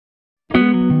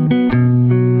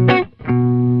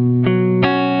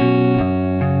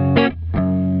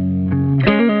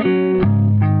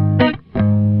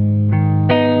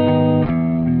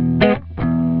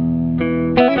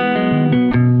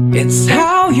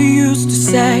you used to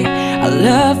say I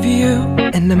love you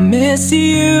and I miss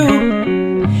you.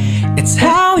 It's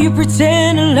how you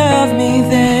pretend to love me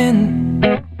then.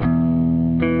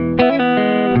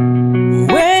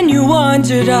 When you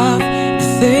wandered off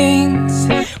the things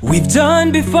we've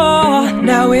done before,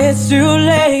 now it's too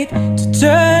late to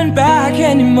turn back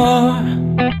anymore.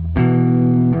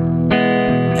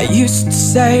 I used to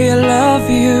say I love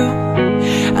you,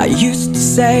 I used to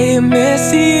say I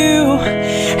miss you,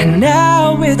 and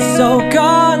now it's all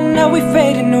gone, now we're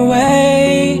fading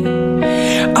away.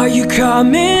 Are you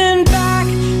coming back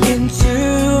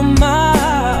into my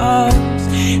arms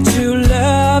to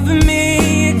love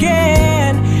me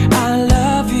again? I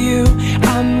love you,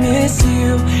 I miss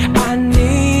you, I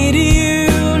need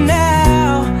you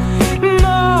now,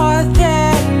 more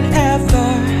than ever,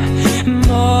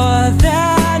 more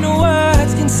than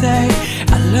words can say.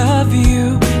 I love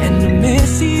you and I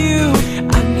miss you,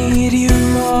 I need you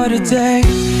more today.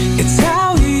 It's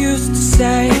how you used to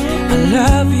say I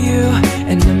love you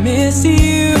and I miss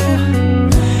you.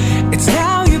 It's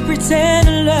how you pretend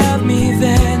to love me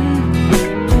then.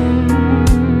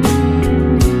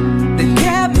 That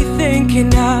kept me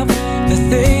thinking of the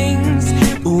things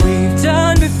we've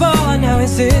done before. Now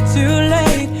is it too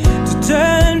late to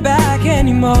turn back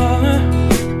anymore?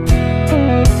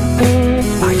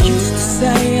 I used to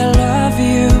say I love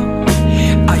you,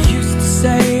 I used to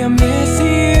say I miss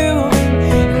you,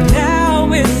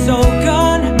 now it's all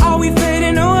gone, are we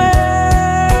fading away?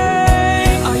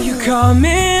 Are you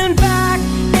coming back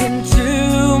into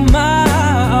my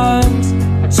arms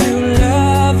to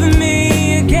love me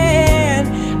again?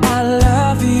 I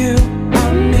love you, I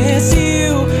miss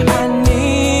you, I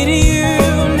need you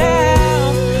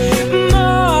now,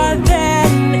 more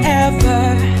than ever,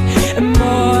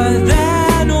 more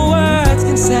than words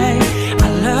can say. I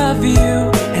love you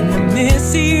and I miss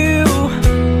you.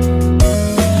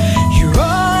 You're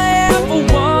all I ever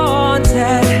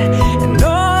wanted and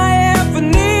all I ever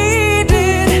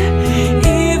needed.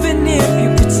 Even if you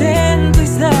pretend,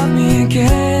 please love me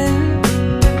again.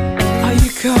 Are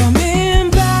you coming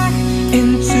back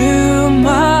into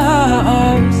my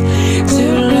arms to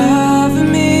love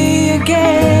me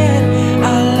again? I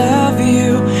love you,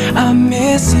 I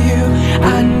miss you,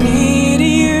 I need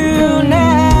you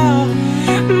now,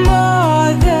 more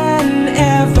than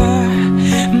ever,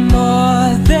 more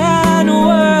than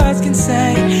words can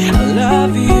say. I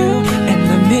love you and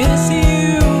I miss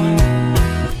you.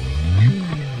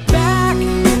 Back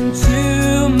into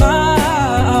my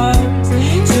arms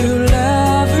to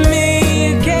love me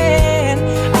again.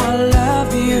 I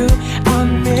love you, I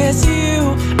miss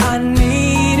you, I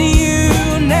need you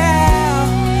now,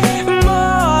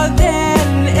 more than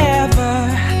ever,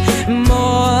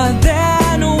 more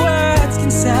than words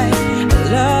can say. I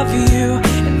love you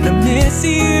and I miss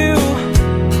you.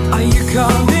 Are you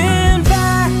coming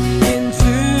back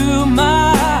into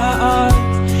my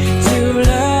arms to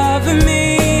love me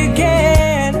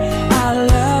again? I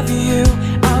love you,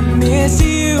 I miss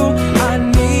you, I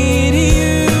need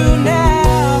you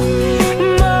now,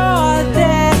 more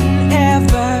than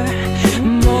ever,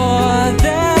 more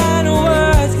than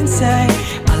words can say.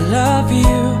 I love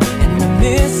you and I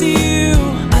miss you,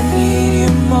 I need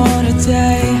you more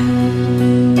today.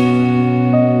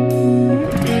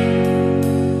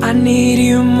 I need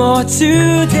you more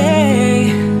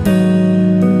today.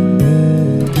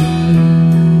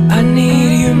 I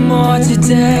need you more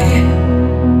today.